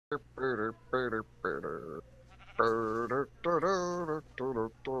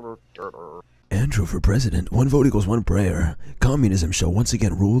True for president. One vote equals one prayer. Communism shall once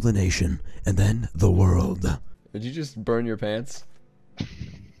again rule the nation, and then the world. Did you just burn your pants?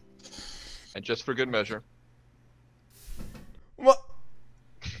 And just for good measure. What?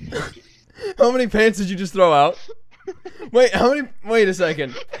 How many pants did you just throw out? Wait, how many? Wait a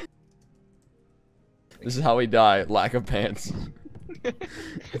second. This is how we die. Lack of pants.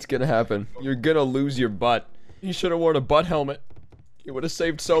 It's gonna happen. You're gonna lose your butt. You should have worn a butt helmet. You would have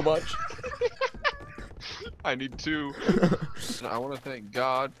saved so much. I need two. And I want to thank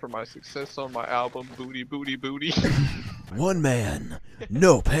God for my success on my album, Booty Booty Booty. One man,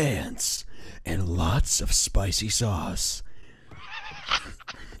 no pants, and lots of spicy sauce.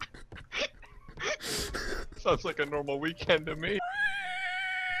 Sounds like a normal weekend to me.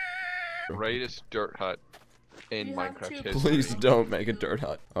 Greatest dirt hut in You have Minecraft to- history. Please don't make a dirt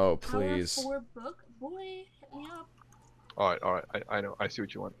hut. Oh, please. Power 4 book, boy, hit me up. Alright, I know. I see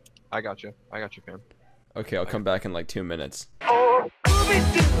what you want. I got you, fam. Okay, I'll come back in like 2 minutes.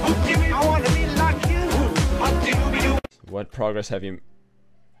 What progress have you...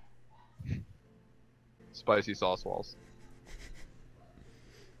 Spicy sauce walls.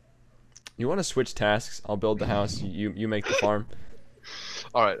 You want to switch tasks? I'll build the house. You make the farm.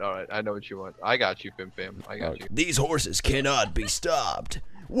 Alright, I know what you want. I got you, fam. I got Okay. you. These horses cannot be stopped.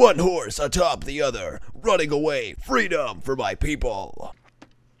 One horse atop the other, running away. Freedom for my people.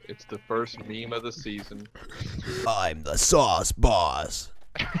 It's the first meme of the season. I'm the sauce boss.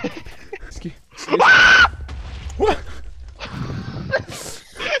 Excuse me. What?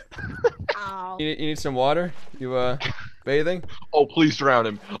 Ow. You need some water? You bathing? Oh, please drown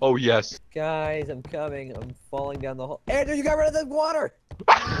him. Oh, yes. Guys, I'm coming. I'm falling down the hole. Andrew, you got rid of the water!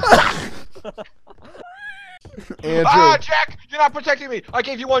 Andrew. Ah, Jack! You're not protecting me! I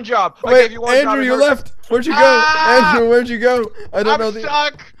gave you one job! I Wait, gave you one job. Andrew, you and left! Where'd you go? Ah! Andrew, where'd you go? I don't I'm know the...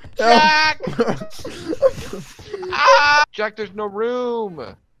 stuck! Help. Jack! Ah! Jack, there's no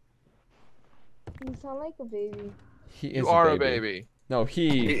room! You sound like a baby. He is You are a baby. No,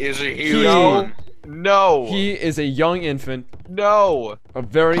 he is a huge No! one. No! He is a young infant, No! a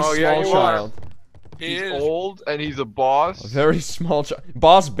very Oh, yeah, small you are. child. He's old and he's a boss. A very small child.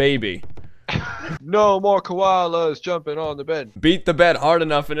 Boss baby. No more koalas jumping on the bed. Beat the bed hard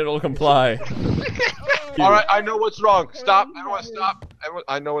enough and it'll comply. Alright, I know what's wrong. Stop. Everyone stop. Everyone,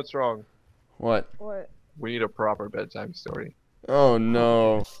 I know what's wrong. What? What? We need a proper bedtime story. Oh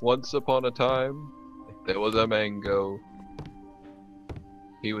no. Once upon a time, there was a mango.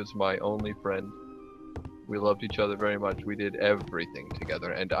 He was my only friend. We loved each other very much. We did everything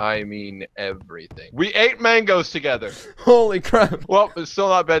together, and I mean everything. We ate mangoes together. Holy crap. Well, it's still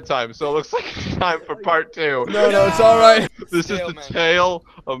not bedtime, so it looks like it's time for part 2. No, it's alright. This is the tale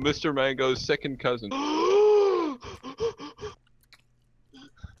of Mr. Mango's second cousin. I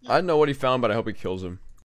don't know what he found, but I hope he kills him.